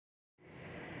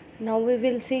Now we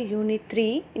will see unit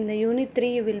 3. In the unit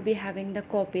 3 you will be having the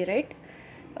copyright.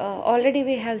 Already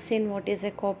we have seen what is a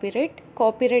copyright.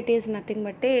 Copyright is nothing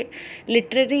but a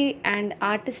literary and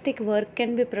artistic work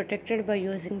can be protected by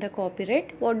using the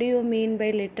copyright. What do you mean by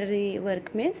literary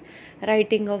work? Means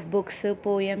writing of books,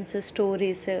 poems,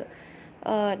 stories,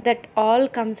 that all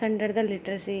comes under the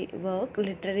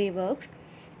literary works.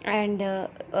 And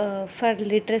for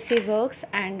literacy works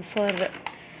and for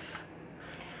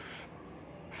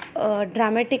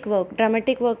dramatic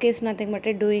work is nothing but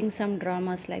doing some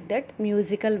dramas, like that.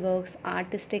 Musical works,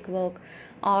 artistic work,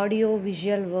 audio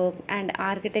visual work and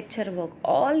architecture work,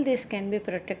 all this can be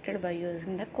protected by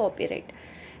using the copyright.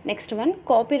 Next one,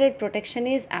 copyright protection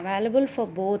is available for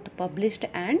both published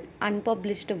and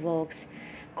unpublished works.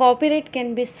 Copyright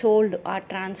can be sold or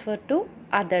transferred to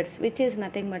others, which is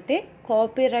nothing but a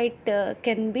copyright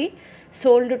can be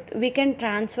sold, we can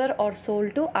transfer or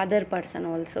sold to other person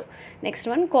also. Next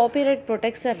one, copyright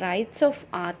protects the rights of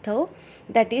author,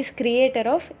 that is creator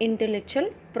of intellectual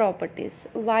properties.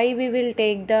 Why we will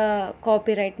take the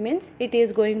copyright? Means it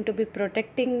is going to be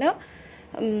protecting the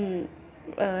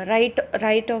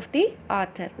right of the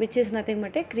author, which is nothing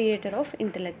but a creator of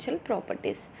intellectual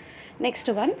properties. Next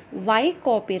one, why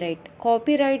copyright?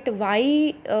 Copyright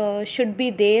why should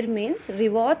be there? Means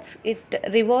rewards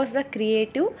the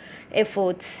creative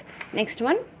efforts. Next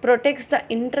one, protects the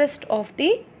interest of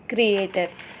the creator.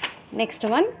 Next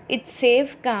one, it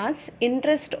safeguards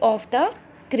interest of the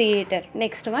creator.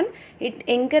 Next one, it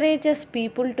encourages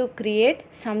people to create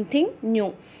something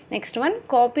new. Next one,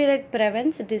 copyright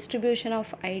prevents distribution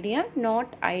of idea,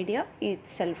 not idea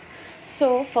itself.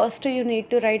 So first you need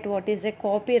to write what is a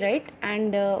copyright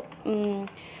and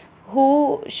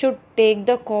who should take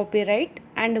the copyright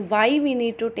and why we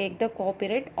need to take the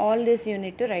copyright. All this you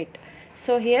need to write.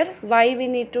 So here why we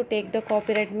need to take the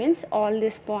copyright means all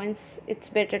these points it's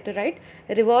better to write.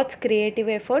 Rewards creative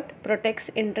effort, protects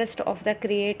interest of the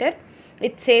creator,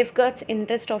 it safeguards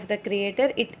interest of the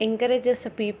creator, it encourages the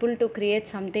people to create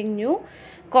something new,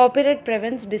 copyright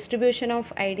prevents distribution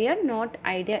of idea, not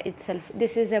idea itself.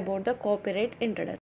 This is about the copyright introduction.